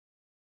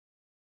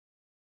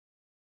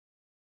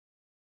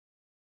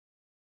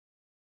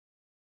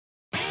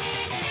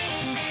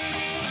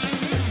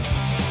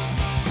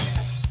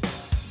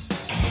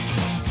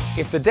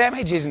If the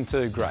damage isn't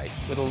too great,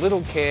 with a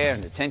little care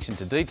and attention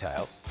to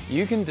detail,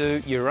 you can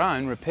do your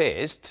own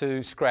repairs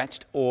to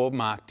scratched or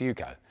marked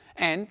Duco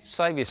and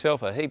save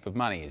yourself a heap of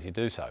money as you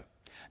do so.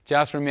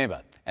 Just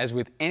remember, as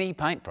with any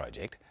paint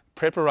project,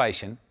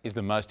 preparation is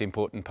the most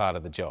important part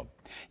of the job.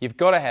 You've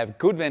got to have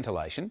good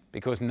ventilation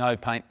because no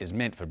paint is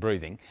meant for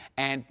breathing,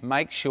 and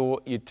make sure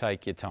you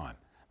take your time.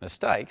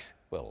 Mistakes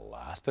will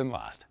last and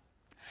last.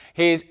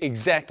 Here's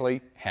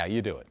exactly how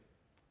you do it.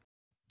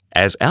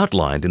 As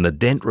outlined in the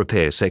dent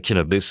repair section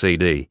of this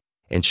CD,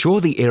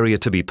 ensure the area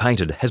to be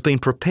painted has been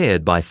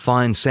prepared by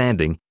fine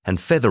sanding and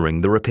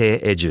feathering the repair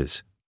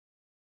edges.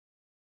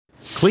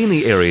 Clean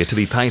the area to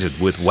be painted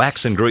with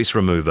wax and grease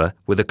remover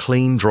with a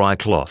clean dry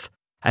cloth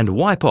and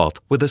wipe off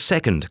with a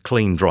second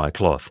clean dry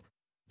cloth.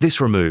 This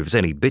removes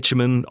any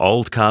bitumen,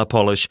 old car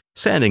polish,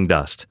 sanding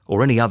dust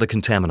or any other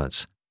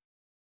contaminants.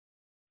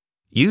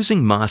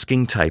 Using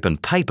masking tape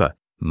and paper,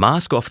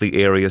 mask off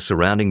the area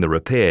surrounding the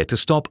repair to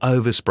stop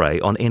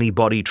overspray on any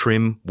body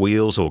trim,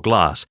 wheels or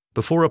glass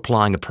before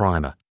applying a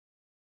primer.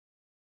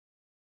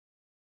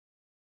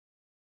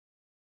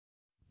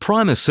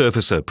 Primer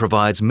Surfacer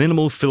provides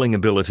minimal filling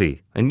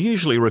ability and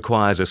usually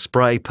requires a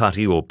spray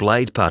putty or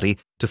blade putty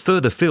to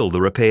further fill the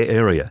repair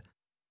area.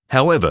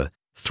 However,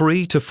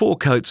 3 to 4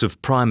 coats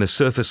of Primer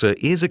Surfacer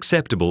is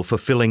acceptable for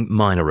filling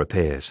minor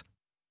repairs.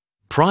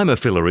 Primer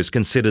filler is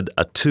considered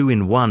a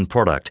 2-in-1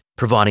 product,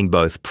 providing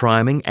both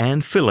priming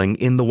and filling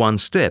in the one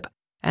step,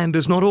 and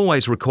does not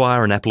always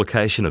require an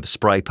application of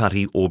spray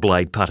putty or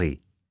blade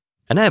putty.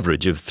 An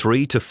average of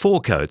 3 to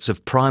 4 coats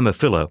of primer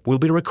filler will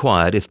be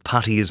required if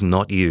putty is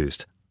not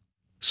used.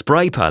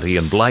 Spray putty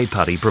and blade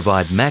putty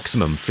provide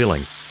maximum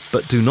filling,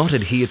 but do not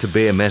adhere to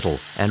bare metal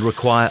and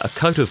require a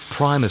coat of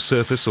primer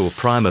surface or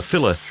primer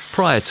filler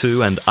prior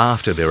to and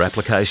after their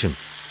application.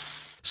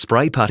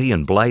 Spray putty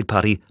and blade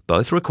putty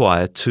both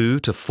require 2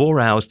 to 4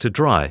 hours to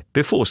dry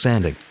before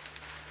sanding.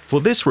 For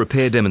this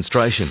repair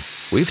demonstration,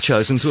 we've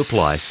chosen to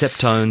apply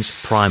Septone's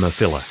Primer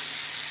Filler.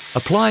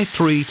 Apply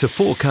 3 to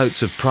 4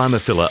 coats of primer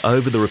filler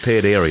over the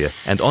repaired area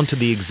and onto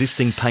the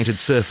existing painted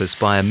surface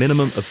by a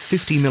minimum of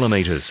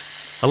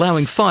 50mm,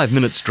 allowing 5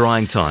 minutes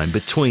drying time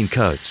between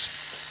coats.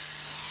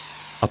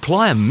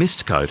 Apply a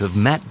mist coat of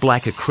matte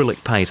black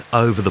acrylic paint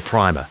over the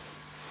primer.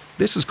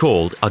 This is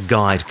called a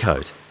guide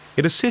coat.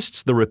 It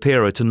assists the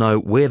repairer to know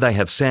where they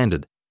have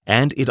sanded,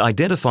 and it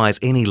identifies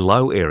any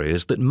low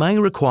areas that may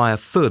require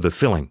further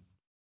filling.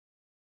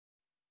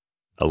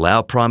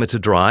 Allow primer to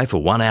dry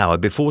for 1 hour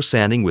before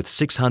sanding with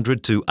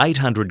 600 to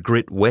 800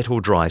 grit wet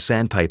or dry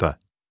sandpaper.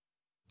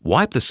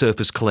 Wipe the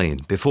surface clean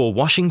before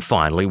washing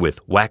finally with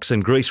wax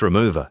and grease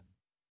remover.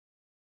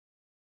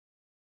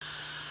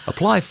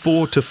 Apply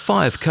 4 to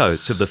 5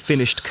 coats of the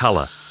finished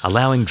colour,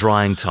 allowing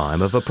drying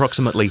time of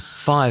approximately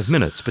 5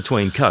 minutes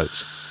between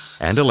coats,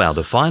 and allow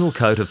the final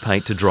coat of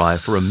paint to dry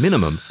for a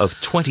minimum of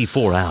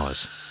 24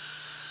 hours.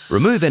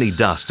 Remove any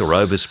dust or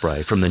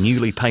overspray from the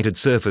newly painted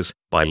surface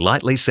by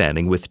lightly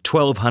sanding with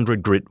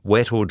 1200 grit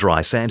wet or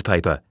dry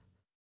sandpaper.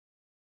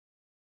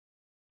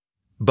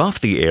 Buff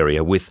the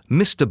area with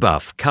Mr.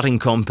 Buff cutting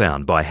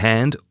compound by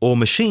hand or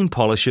machine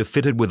polisher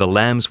fitted with a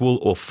lamb's wool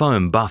or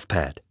foam buff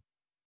pad.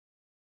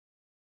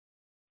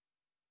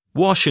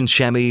 Wash and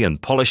chamois and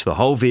polish the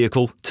whole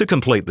vehicle to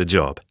complete the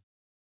job.